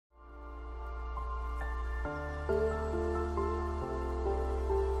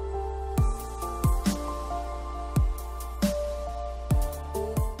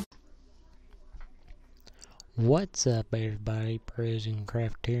What's up, everybody? Prison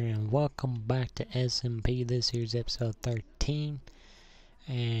Craftarian. Welcome back to SMP. This here's episode 13,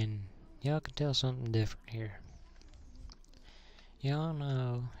 and y'all can tell something different here. Y'all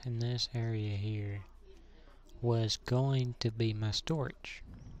know in this area here was going to be my storage.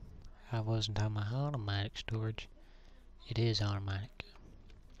 I wasn't talking about automatic storage. It is automatic.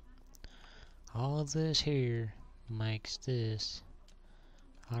 All of this here makes this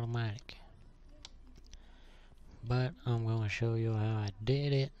automatic. But I'm going to show you how I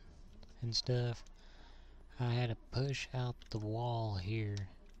did it and stuff. I had to push out the wall here.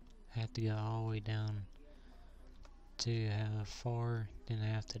 I have to go all the way down to how far, then I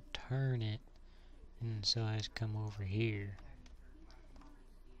have to turn it, and so I just come over here.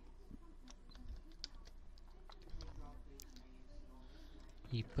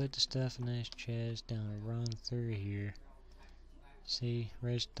 You put the stuff in this chest, down and run through here. See,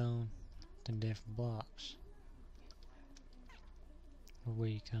 redstone, then different blocks. Where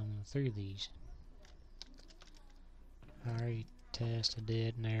you come through these. I already tested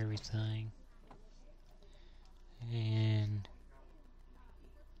it and everything. And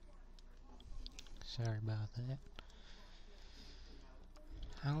sorry about that.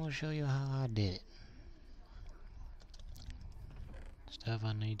 I'm going to show you how I did it. Stuff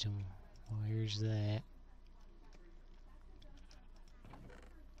I need some. Well, here's that.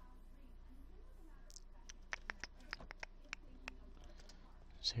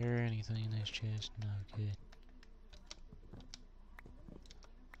 Is there anything in this chest? No, good.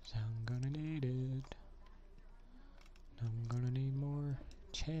 So I'm gonna need it. I'm gonna need more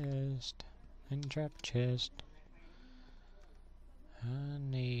chest and trap chest. I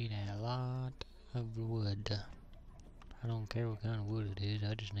need a lot of wood. I don't care what kind of wood it is,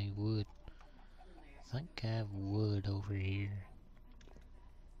 I just need wood. I think I have wood over here.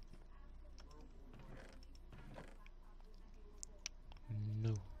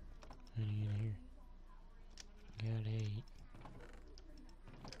 No, any in here. Got 8.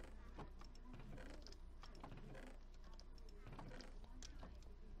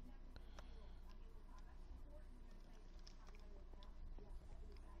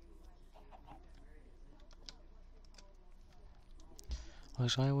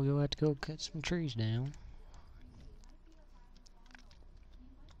 Looks like we'll have to go cut some trees down.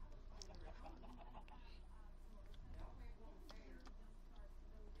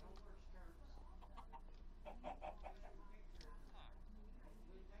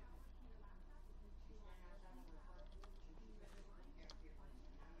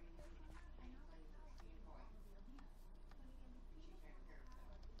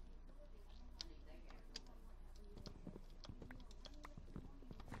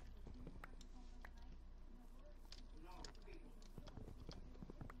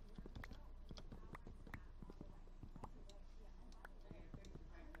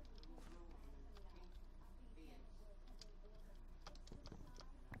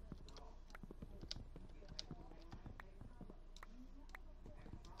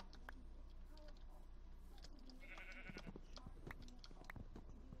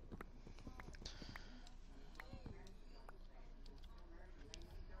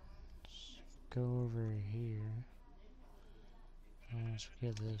 Go over here. Let's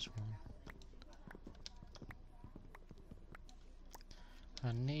forget this one.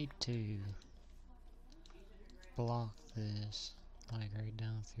 I need to block this, like right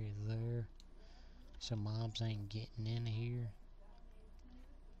down through there, so mobs ain't getting in here.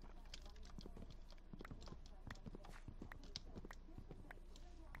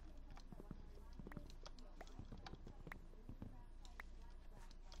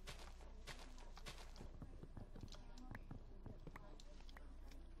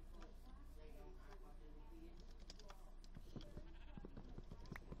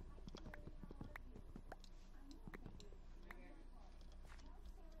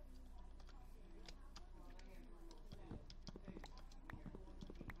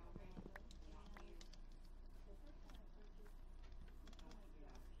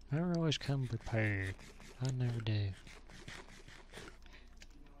 I don't always come prepared. I never do.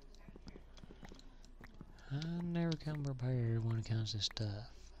 I never come prepared when it comes to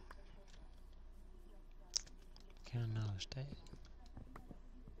stuff. Kinda noticed that.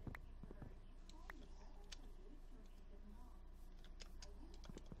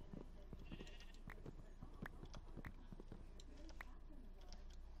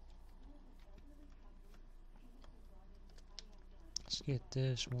 Let's get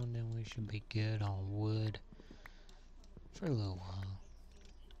this one, then we should be good on wood for a little while.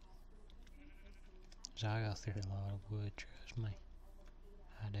 So I go through a lot of wood, trust me.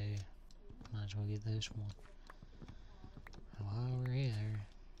 I do. Might as well get this one. while we're here,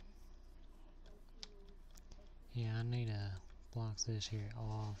 yeah, I need to block this here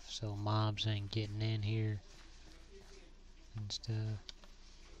off so mobs ain't getting in here and stuff.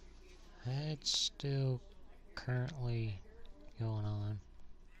 That's still currently going on.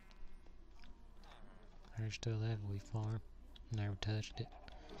 There's still that wheat farm. Never touched it.